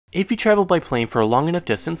If you travel by plane for a long enough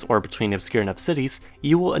distance or between obscure enough cities,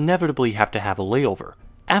 you will inevitably have to have a layover.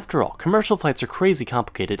 After all, commercial flights are crazy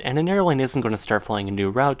complicated, and an airline isn't going to start flying a new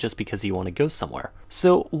route just because you want to go somewhere.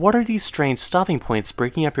 So what are these strange stopping points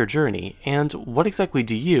breaking up your journey, and what exactly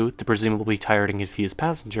do you, the presumably tired and confused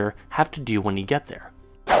passenger, have to do when you get there?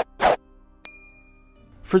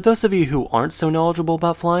 For those of you who aren't so knowledgeable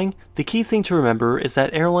about flying, the key thing to remember is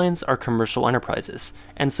that airlines are commercial enterprises,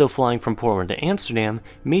 and so flying from Portland to Amsterdam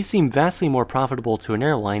may seem vastly more profitable to an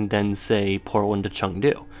airline than, say, Portland to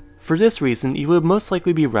Chengdu. For this reason, you would most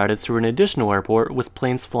likely be routed through an additional airport with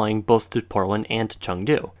planes flying both to Portland and to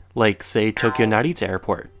Chengdu, like, say, Tokyo Narita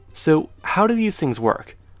Airport. So, how do these things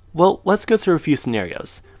work? Well, let's go through a few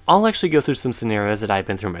scenarios. I'll actually go through some scenarios that I've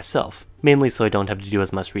been through myself, mainly so I don't have to do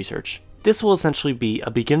as much research. This will essentially be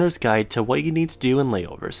a beginner's guide to what you need to do in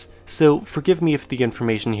layovers, so forgive me if the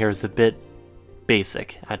information here is a bit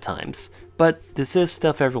basic at times, but this is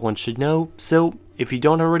stuff everyone should know, so if you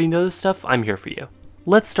don't already know this stuff, I'm here for you.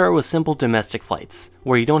 Let's start with simple domestic flights,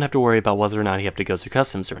 where you don't have to worry about whether or not you have to go through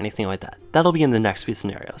customs or anything like that. That'll be in the next few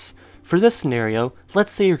scenarios. For this scenario,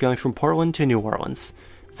 let's say you're going from Portland to New Orleans.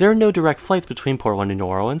 There are no direct flights between Portland and New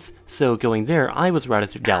Orleans, so going there, I was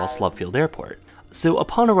routed through Dallas Love Field Airport. So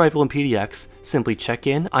upon arrival in PDX, simply check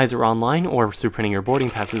in, either online or through printing your boarding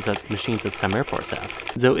passes at machines that some airports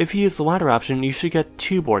have. Though if you use the latter option, you should get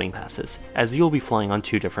 2 boarding passes, as you'll be flying on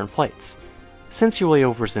 2 different flights. Since your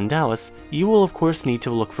layover is in Dallas, you will of course need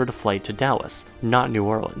to look for the flight to Dallas, not New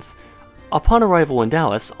Orleans. Upon arrival in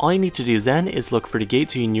Dallas, all you need to do then is look for the gate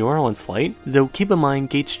to your New Orleans flight, though keep in mind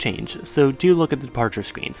gates change, so do look at the departure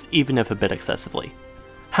screens, even if a bit excessively.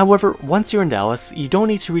 However, once you're in Dallas, you don't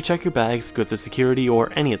need to recheck your bags, go through security,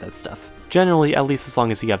 or any of that stuff. Generally, at least as long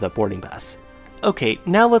as you have that boarding pass. Okay,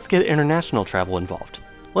 now let's get international travel involved.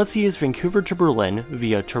 Let's use Vancouver to Berlin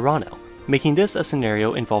via Toronto, making this a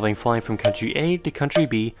scenario involving flying from country A to country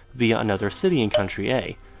B via another city in country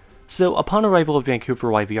A. So upon arrival at Vancouver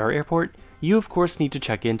YVR Airport, you of course need to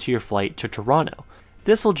check into your flight to Toronto.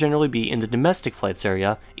 This will generally be in the domestic flights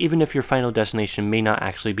area, even if your final destination may not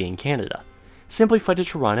actually be in Canada. Simply fly to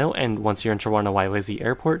Toronto, and once you're in Toronto YYZ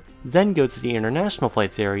Airport, then go to the international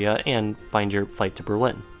flights area and find your flight to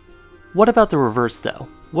Berlin. What about the reverse though?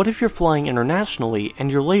 What if you're flying internationally and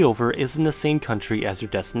your layover is in the same country as your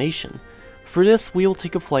destination? For this, we will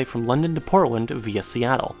take a flight from London to Portland via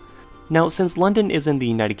Seattle. Now, since London is in the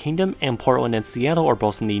United Kingdom and Portland and Seattle are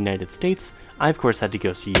both in the United States, I of course had to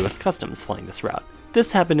go through US Customs flying this route.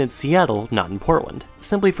 This happened in Seattle, not in Portland,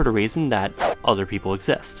 simply for the reason that other people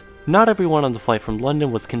exist. Not everyone on the flight from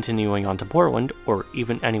London was continuing on to Portland, or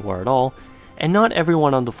even anywhere at all, and not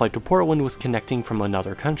everyone on the flight to Portland was connecting from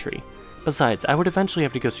another country. Besides, I would eventually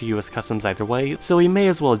have to go through US Customs either way, so you may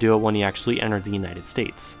as well do it when you actually enter the United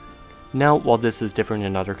States. Now, while this is different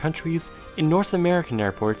in other countries, in North American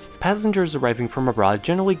airports, passengers arriving from abroad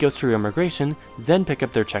generally go through immigration, then pick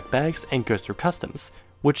up their checked bags and go through customs,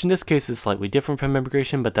 which in this case is slightly different from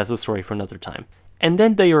immigration, but that's a story for another time. And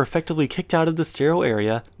then they are effectively kicked out of the sterile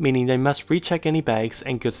area, meaning they must recheck any bags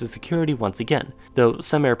and go through security once again, though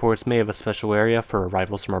some airports may have a special area for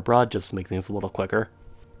arrivals from abroad just to make things a little quicker.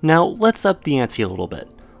 Now, let's up the ante a little bit.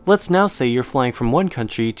 Let's now say you're flying from one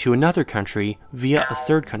country to another country via a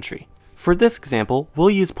third country. For this example,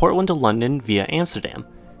 we'll use Portland to London via Amsterdam.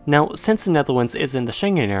 Now, since the Netherlands is in the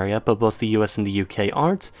Schengen area, but both the US and the UK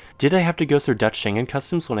aren't, did I have to go through Dutch Schengen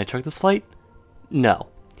customs when I took this flight? No.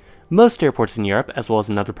 Most airports in Europe, as well as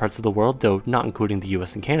in other parts of the world, though not including the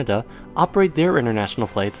US and Canada, operate their international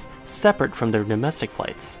flights separate from their domestic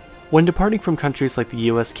flights. When departing from countries like the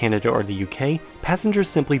US, Canada, or the UK, passengers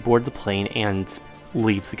simply board the plane and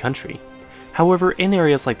leave the country. However, in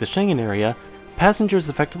areas like the Schengen area, passengers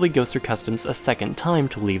effectively go through customs a second time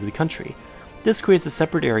to leave the country. This creates a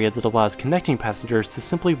separate area that allows connecting passengers to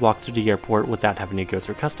simply walk through the airport without having to go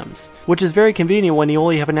through customs, which is very convenient when you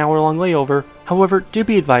only have an hour-long layover. However, do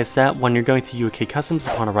be advised that when you're going through UK customs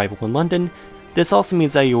upon arrival in London, this also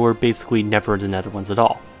means that you're basically never in the Netherlands at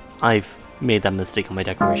all. I've made that mistake on my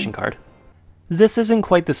declaration card. This isn't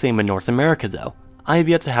quite the same in North America though. I have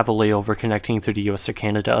yet to have a layover connecting through the US or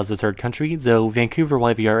Canada as a third country, though Vancouver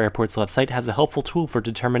YVR Airport's website has a helpful tool for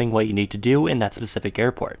determining what you need to do in that specific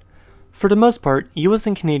airport. For the most part, US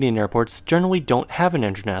and Canadian airports generally don't have an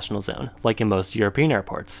international zone, like in most European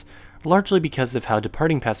airports, largely because of how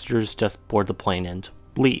departing passengers just board the plane and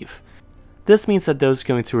leave. This means that those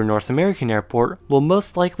going through a North American airport will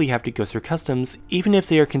most likely have to go through customs even if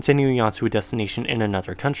they are continuing on to a destination in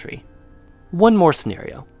another country. One more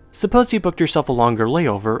scenario. Suppose you booked yourself a longer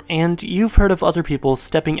layover, and you've heard of other people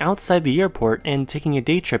stepping outside the airport and taking a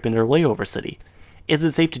day trip in their layover city. Is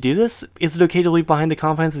it safe to do this? Is it okay to leave behind the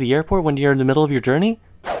confines of the airport when you're in the middle of your journey?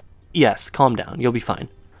 Yes, calm down, you'll be fine.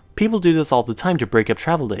 People do this all the time to break up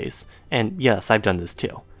travel days, and yes, I've done this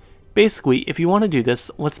too. Basically, if you want to do this,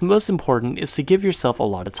 what's most important is to give yourself a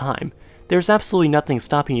lot of time. There's absolutely nothing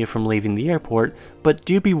stopping you from leaving the airport, but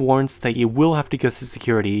do be warned that you will have to go through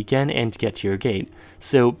security again and get to your gate,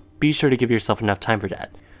 so be sure to give yourself enough time for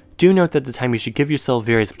that. Do note that the time you should give yourself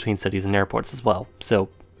varies between cities and airports as well, so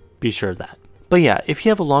be sure of that. But yeah, if you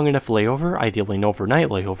have a long enough layover, ideally an overnight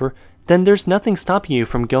layover, then there's nothing stopping you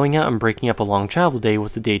from going out and breaking up a long travel day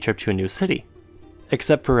with a day trip to a new city.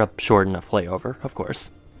 Except for a short enough layover, of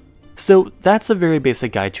course. So that's a very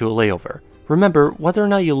basic guide to a layover. Remember, whether or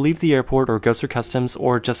not you'll leave the airport or go through customs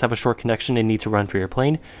or just have a short connection and need to run for your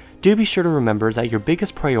plane, do be sure to remember that your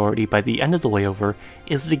biggest priority by the end of the layover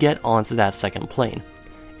is to get onto that second plane.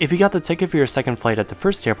 If you got the ticket for your second flight at the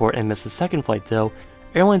first airport and missed the second flight though,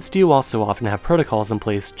 airlines do also often have protocols in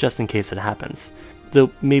place just in case it happens.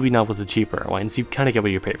 Though maybe not with the cheaper airlines, you kinda get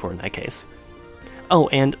what you pay for in that case. Oh,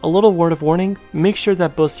 and a little word of warning, make sure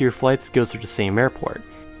that both of your flights go through the same airport.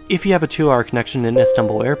 If you have a 2-hour connection in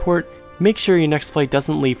Istanbul airport, make sure your next flight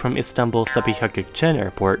doesn't leave from Istanbul Sabiha Gökçen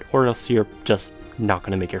airport, or else you're just not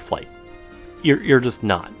gonna make your flight. You're just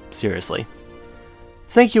not, seriously.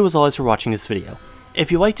 Thank you as always for watching this video.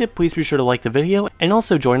 If you liked it, please be sure to like the video, and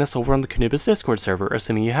also join us over on the KhAnubis Discord server,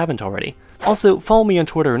 assuming you haven't already. Also, follow me on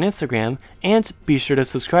Twitter and Instagram, and be sure to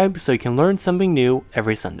subscribe so you can learn something new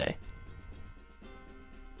every Sunday.